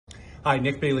Hi,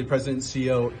 Nick Bailey, President and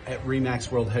CEO at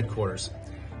Remax World Headquarters.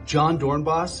 John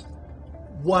Dorenbos,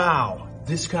 wow,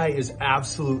 this guy is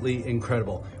absolutely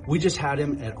incredible. We just had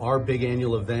him at our big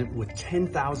annual event with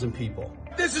 10,000 people.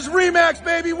 This is Remax,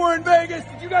 baby. We're in Vegas.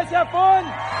 Did you guys have fun?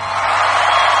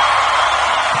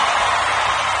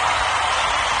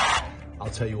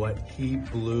 I'll tell you what, he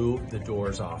blew the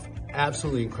doors off.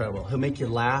 Absolutely incredible. He'll make you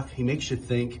laugh. He makes you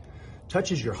think,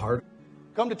 touches your heart.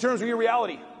 Come to terms with your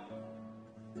reality.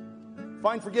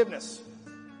 Find forgiveness.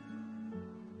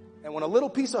 And when a little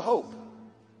piece of hope,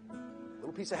 a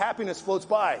little piece of happiness floats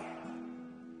by,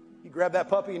 you grab that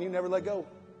puppy and you never let go.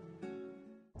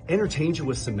 Entertains you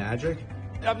with some magic.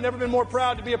 I've never been more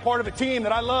proud to be a part of a team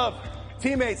that I love,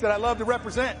 teammates that I love to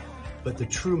represent. But the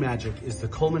true magic is the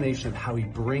culmination of how he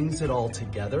brings it all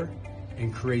together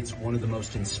and creates one of the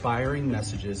most inspiring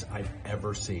messages I've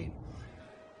ever seen.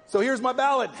 So here's my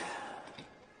ballad.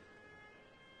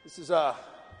 This is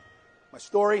my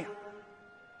story.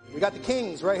 We got the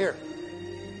Kings right here.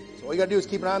 So all you got to do is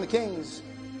keep an eye on the Kings.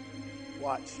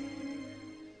 Watch.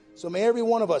 So may every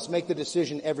one of us make the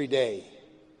decision every day.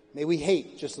 May we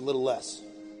hate just a little less.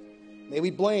 May we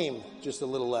blame just a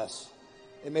little less.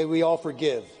 And may we all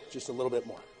forgive just a little bit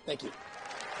more. Thank you.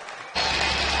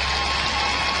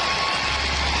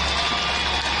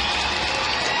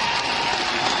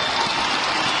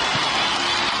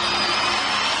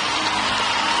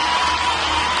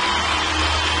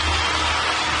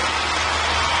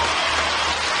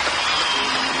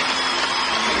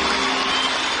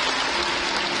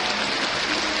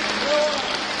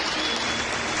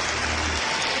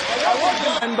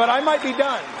 But I might be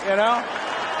done, you know?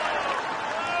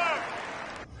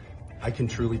 I can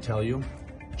truly tell you,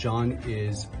 John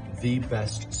is the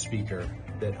best speaker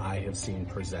that I have seen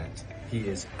present. He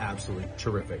is absolutely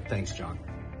terrific. Thanks, John.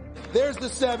 There's the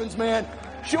sevens, man.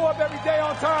 Show up every day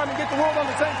on time and get the world on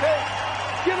the same page.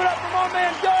 Give it up for my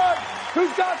man, Doug,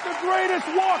 who's got the greatest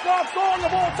walk-off song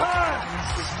of all time.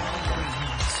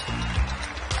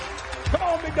 Come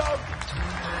on, big dog.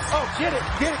 Oh, get it,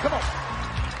 come on.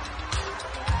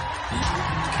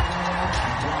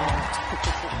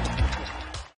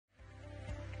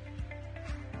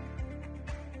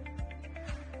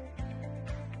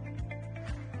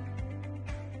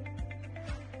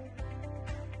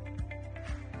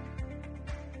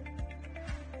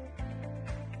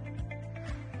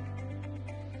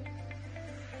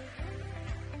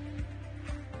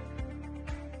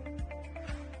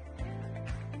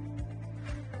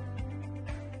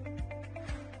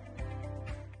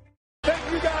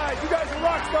 Thank you guys. You guys are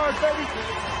rock stars, baby.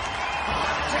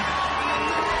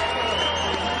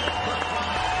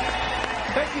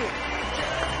 Thank you.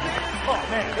 Oh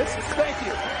man, thank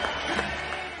you.